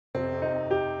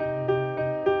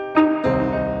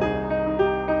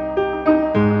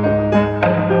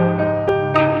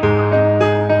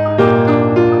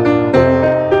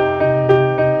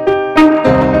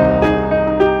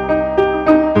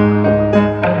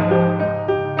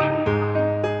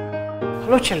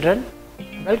children,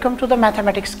 welcome to the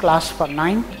mathematics class for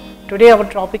 9th. Today our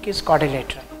topic is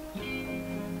quadrilateral.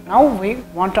 Now we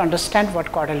want to understand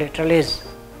what quadrilateral is.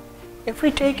 If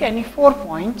we take any 4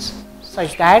 points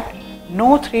such that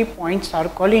no 3 points are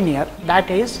collinear, that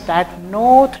is that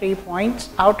no 3 points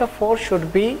out of 4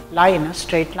 should lie in a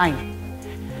straight line.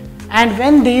 And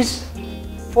when these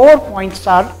 4 points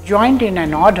are joined in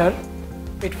an order,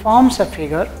 it forms a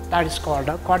figure that is called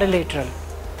a quadrilateral.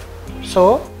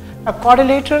 So a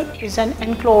quadrilateral is an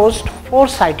enclosed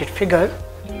 4-sided figure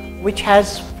which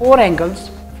has 4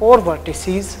 angles, 4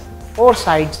 vertices, 4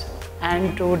 sides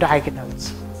and 2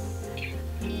 diagonals.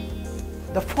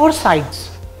 The 4 sides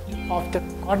of the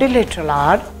quadrilateral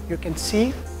are, you can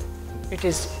see, it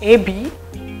is AB,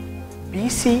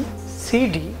 BC,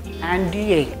 CD and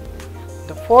DA.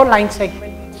 The 4 line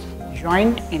segments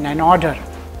joined in an order.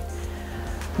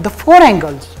 The 4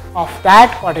 angles of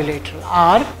that quadrilateral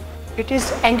are, it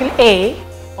is angle A,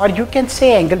 or you can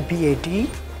say angle BAD,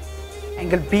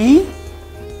 angle B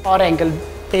or angle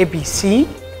ABC,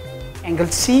 angle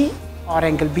C or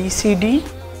angle BCD,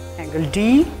 angle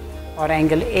D or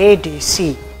angle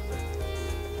ADC.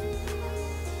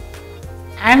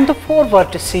 And the 4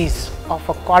 vertices of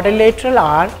a quadrilateral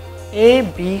are A,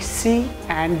 B, C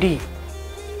and D.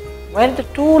 Where the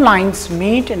 2 lines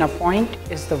meet in a point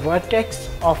is the vertex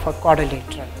of a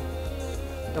quadrilateral.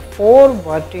 The 4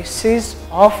 vertices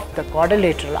of the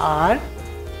quadrilateral are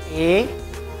A,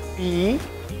 B,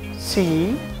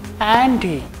 C and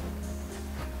D.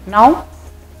 Now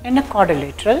in a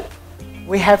quadrilateral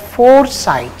we have 4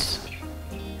 sides,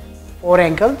 4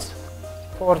 angles,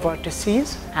 4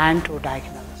 vertices and 2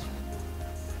 diagonals.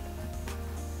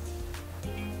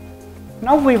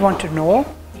 Now we want to know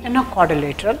in a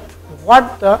quadrilateral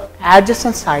what the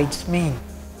adjacent sides mean.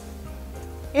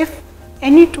 If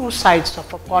any 2 sides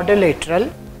of a quadrilateral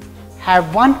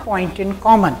have 1 point in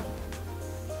common,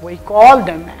 we call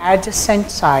them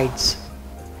adjacent sides.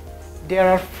 There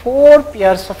are 4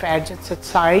 pairs of adjacent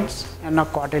sides in a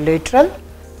quadrilateral.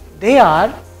 They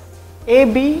are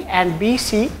AB and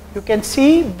BC. You can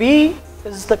see B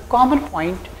is the common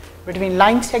point between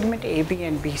line segment AB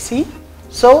and BC.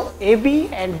 So AB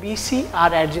and BC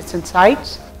are adjacent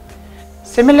sides.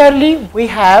 Similarly, we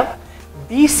have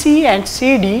BC and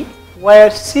CD,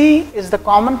 where C is the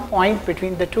common point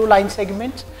between the 2 line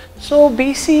segments. So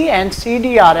BC and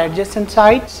CD are adjacent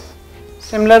sides.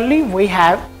 Similarly, we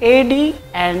have AD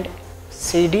and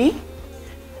CD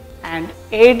and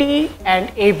AD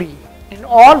and AB. In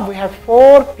all, we have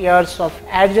 4 pairs of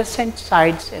adjacent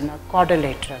sides in a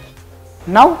quadrilateral.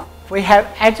 Now we have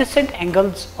adjacent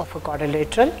angles of a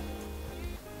quadrilateral.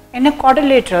 In a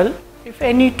quadrilateral, if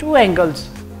any 2 angles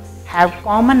have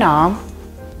common arm,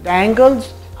 the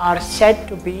angles are said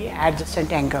to be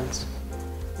adjacent angles.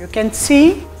 You can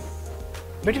see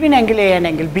between angle A and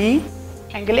angle B,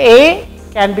 angle A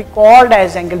can be called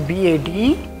as angle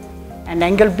BAD and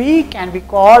angle B can be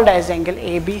called as angle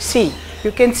ABC.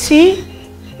 You can see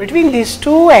between these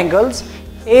 2 angles,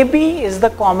 AB is the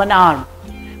common arm.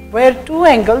 Where 2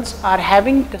 angles are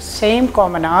having the same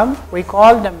common arm, we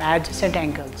call them adjacent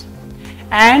angles.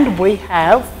 And we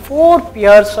have 4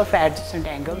 pairs of adjacent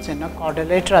angles in a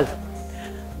quadrilateral.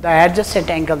 The adjacent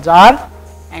angles are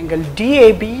angle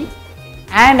DAB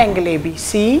and angle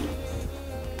ABC,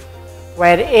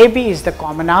 where AB is the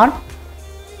common arm,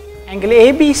 angle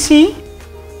ABC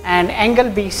and angle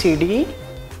BCD,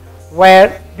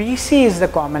 where BC is the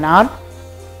common arm,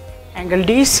 angle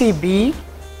DCB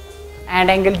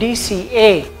and angle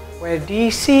DCA, where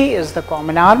DC is the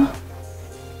common arm,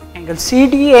 angle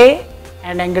CDA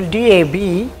and angle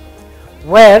DAB,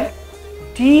 where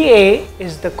DA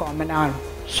is the common arm.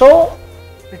 So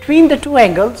between the 2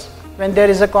 angles, when there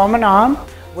is a common arm,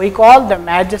 we call them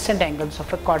adjacent angles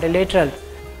of a quadrilateral.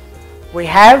 We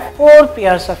have 4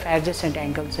 pairs of adjacent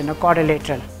angles in a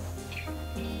quadrilateral.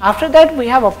 After that, we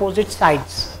have opposite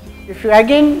sides. If you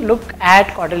again look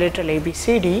at quadrilateral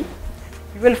ABCD,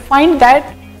 you will find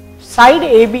that side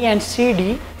AB and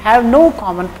CD have no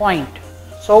common point.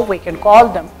 So we can call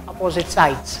them opposite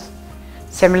sides.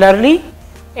 Similarly,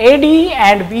 AD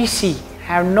and BC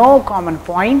have no common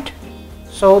point,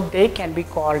 so they can be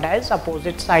called as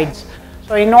opposite sides.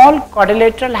 So in all,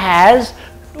 quadrilateral has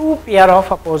 2 pair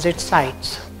of opposite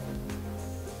sides.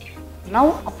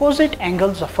 Now opposite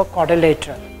angles of a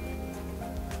quadrilateral.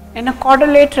 In a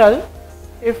quadrilateral,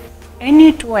 if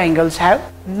any 2 angles have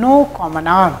no common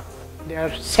arm, they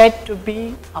are said to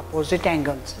be opposite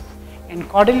angles. In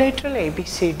quadrilateral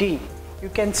ABCD, you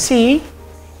can see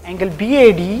angle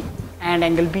BAD and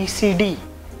angle BCD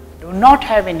do not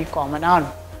have any common arm,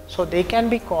 so they can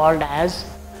be called as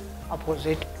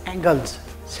opposite angles.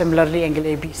 Similarly, angle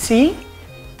ABC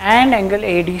and angle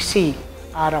ADC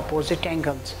are opposite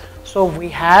angles. So we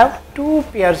have two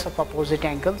pairs of opposite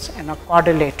angles in a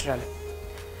quadrilateral.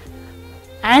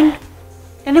 And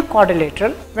in a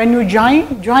quadrilateral, when you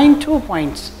join 2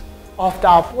 points of the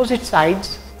opposite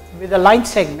sides with a line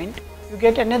segment, you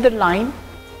get another line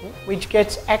which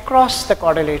gets across the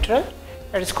quadrilateral.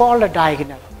 That is called a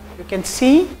diagonal. You can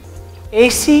see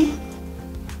AC,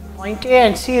 point A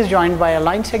and C is joined by a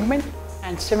line segment,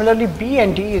 and similarly B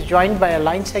and D is joined by a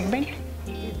line segment.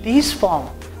 These form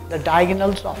the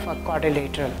diagonals of a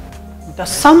quadrilateral. The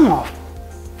sum of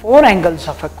 4 angles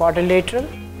of a quadrilateral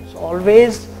is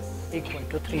always equal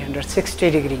to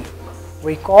 360 degree.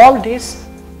 We call this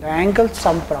the angle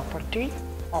sum property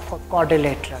of a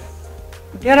quadrilateral.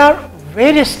 There are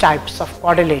various types of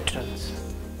quadrilaterals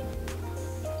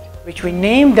which we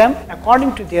name them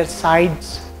according to their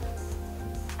sides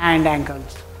and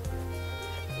angles.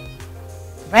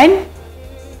 When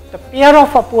the pair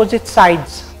of opposite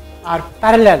sides are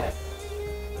parallel,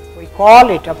 we call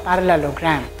it a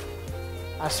parallelogram.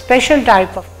 A special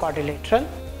type of quadrilateral,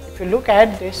 if you look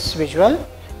at this visual,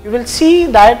 you will see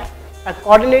that a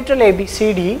quadrilateral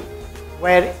ABCD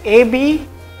where AB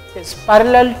is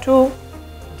parallel to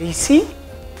DC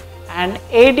and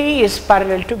AD is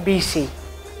parallel to BC.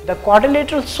 The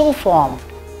quadrilateral so formed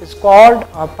is called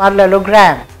a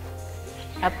parallelogram.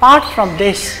 Apart from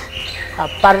this, a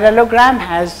parallelogram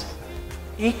has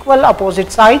equal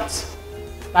opposite sides,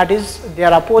 that is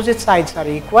their opposite sides are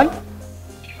equal,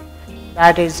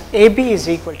 that is AB is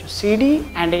equal to CD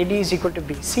and AD is equal to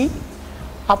BC.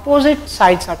 Opposite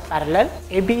sides are parallel,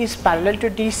 AB is parallel to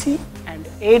DC and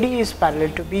AD is parallel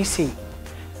to BC.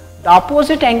 The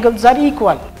opposite angles are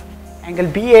equal. Angle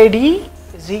BAD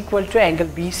is equal to angle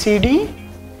BCD,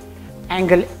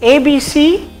 angle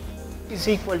ABC is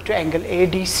equal to angle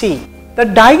ADC. The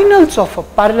diagonals of a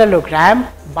parallelogram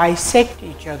bisect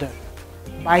each other.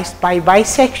 By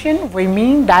bisection, we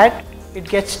mean that it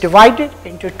gets divided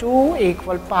into 2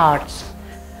 equal parts.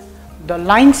 The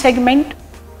line segment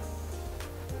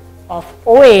of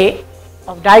OA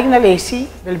of diagonal AC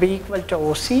will be equal to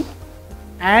OC,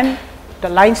 and the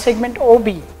line segment OB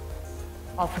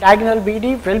of diagonal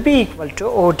BD will be equal to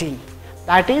OD.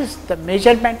 That is, the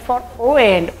measurement for OA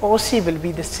and OC will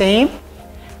be the same,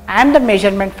 and the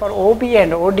measurement for OB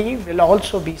and OD will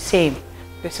also be same.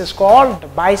 This is called the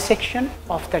bisection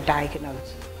of the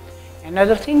diagonals.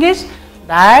 Another thing is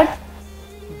that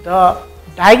the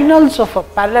diagonals of a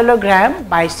parallelogram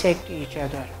bisect each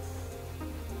other.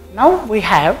 Now we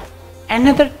have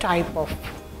another type of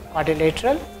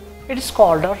quadrilateral. It is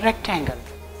called a rectangle.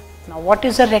 Now what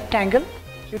is a rectangle?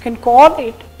 You can call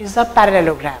it is a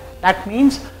parallelogram. That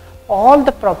means all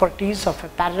the properties of a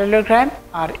parallelogram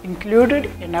are included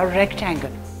in a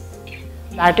rectangle.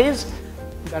 That is,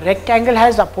 the rectangle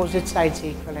has opposite sides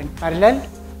equal and parallel,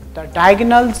 the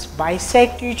diagonals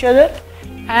bisect each other,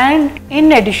 and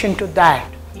in addition to that,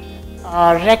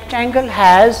 a rectangle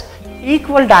has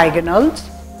equal diagonals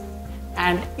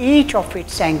and each of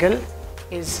its angle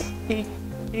is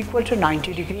equal to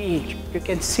 90 degree each. You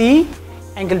can see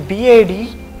angle BAD,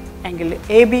 angle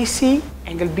ABC,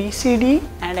 angle BCD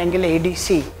and angle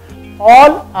ADC.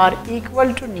 All are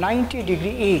equal to 90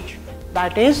 degree each.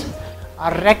 That is,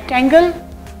 a rectangle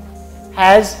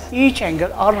has each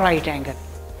angle or right angle,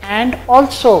 and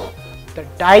also the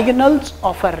diagonals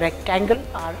of a rectangle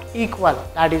are equal.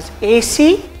 That is,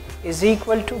 AC is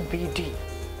equal to BD.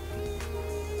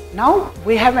 Now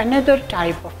we have another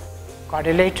type of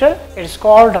quadrilateral. It is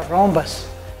called a rhombus.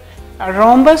 A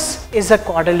rhombus is a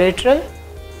quadrilateral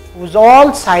whose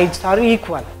all sides are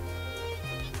equal,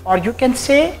 or you can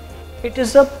say it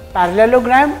is a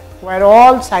parallelogram where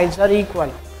all sides are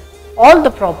equal. All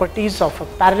the properties of a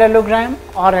parallelogram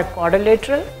or a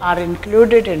quadrilateral are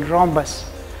included in rhombus.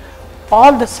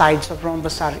 All the sides of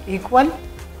rhombus are equal.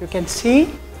 You can see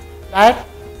that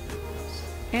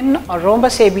in a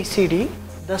rhombus ABCD,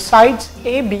 the sides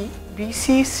AB,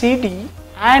 BC, CD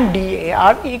and DA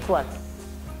are equal.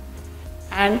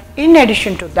 And in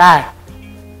addition to that,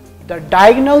 the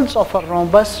diagonals of a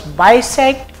rhombus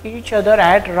bisect each other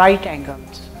at right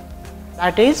angles.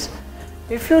 That is,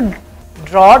 if you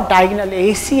draw diagonal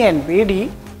AC and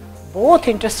BD, both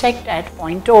intersect at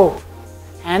point O.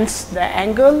 Hence, the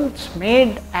angles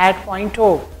made at point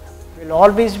O will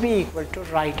always be equal to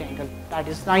right angle, that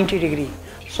is 90 degree.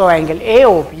 So, angle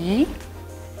AOB,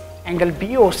 angle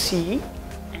BOC,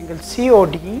 angle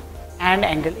COD and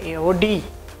angle AOD,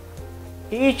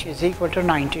 each is equal to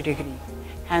 90 degree.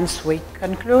 Hence, we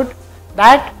conclude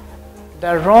that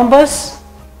the rhombus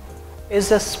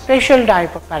is a special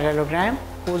type of parallelogram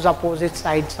whose opposite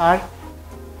sides are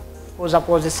whose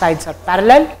opposite sides are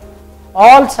parallel,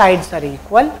 all sides are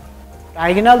equal,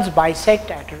 diagonals bisect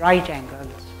at right angles.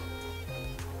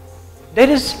 There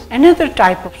is another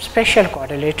type of special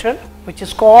quadrilateral which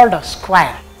is called a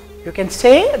square. You can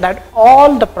say that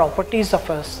all the properties of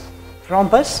a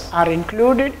rhombus are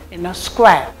included in a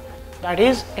square. That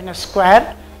is, in a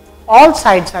square, all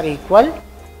sides are equal,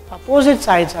 opposite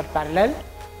sides are parallel,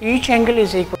 each angle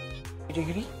is equal to 90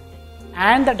 degree,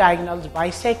 and the diagonals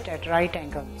bisect at right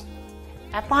angles.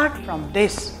 Apart from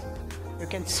this, you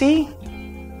can see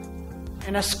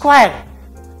in a square,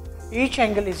 each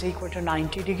angle is equal to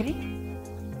 90 degree.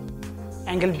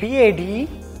 Angle BAD,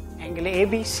 angle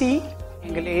ABC,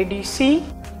 angle ADC,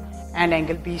 and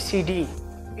angle BCD,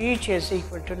 each is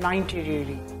equal to 90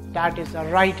 degree. That is the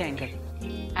right angle.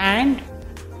 And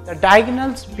the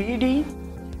diagonals BD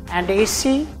and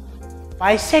AC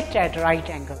bisect at right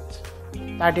angles.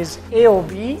 That is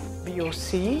AOB,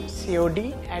 BOC,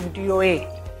 COD, and DOA.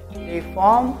 They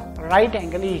form right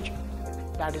angle each.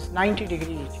 That is 90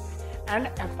 degree each. And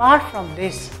apart from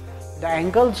this, the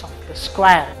angles of the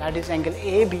square, that is angle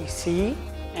ABC,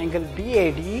 angle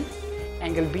BAD,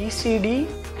 angle BCD,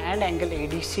 and angle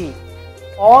ADC,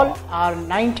 all are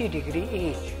 90 degree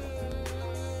each.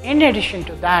 In addition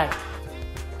to that,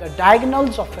 the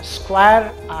diagonals of a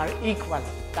square are equal.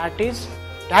 That is,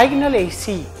 diagonal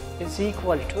AC is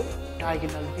equal to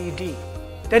diagonal BD.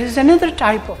 There is another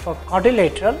type of a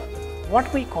quadrilateral,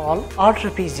 what we call a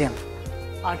trapezium.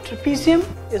 A trapezium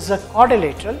is a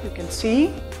quadrilateral, you can see,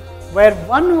 where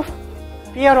one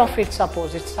pair of its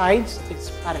opposite sides is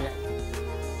parallel.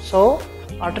 So,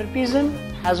 a trapezium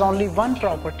has only one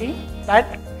property,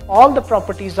 that all the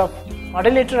properties of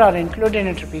quadrilateral are included in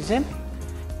a trapezium.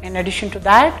 In addition to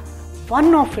that,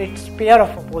 one of its pair of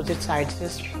opposite sides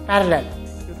is parallel.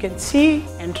 You can see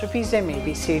in trapezium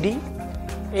ABCD,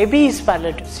 AB is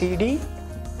parallel to CD,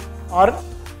 or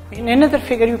in another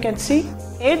figure you can see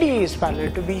AD is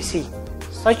parallel to BC.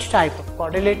 Such type of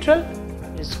quadrilateral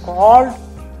is called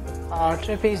a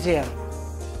trapezium.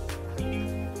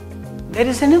 There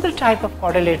is another type of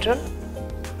quadrilateral,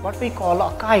 what we call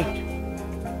a kite.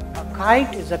 A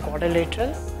kite is a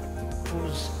quadrilateral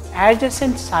whose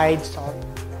adjacent sides are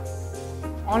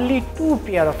only two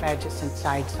pair of adjacent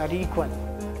sides are equal.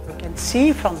 You can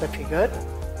see from the figure,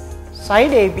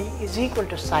 side AB is equal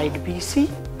to side BC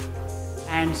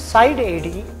and side AD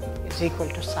is equal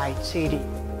to side CD.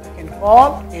 You can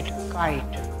call it a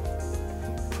kite.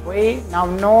 We now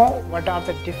know what are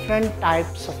the different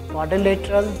types of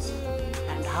quadrilaterals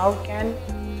and how can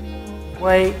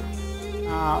we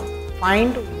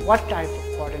find what type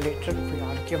of quadrilateral we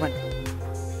are given.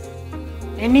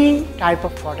 Any type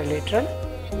of quadrilateral,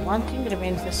 one thing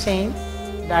remains the same,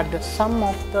 that the sum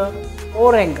of the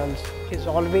four angles is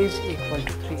always equal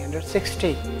to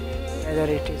 360, whether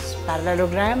it is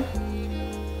parallelogram,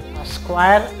 a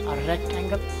square, a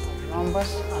rectangle, a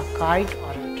rhombus, a kite,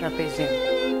 or a trapezium.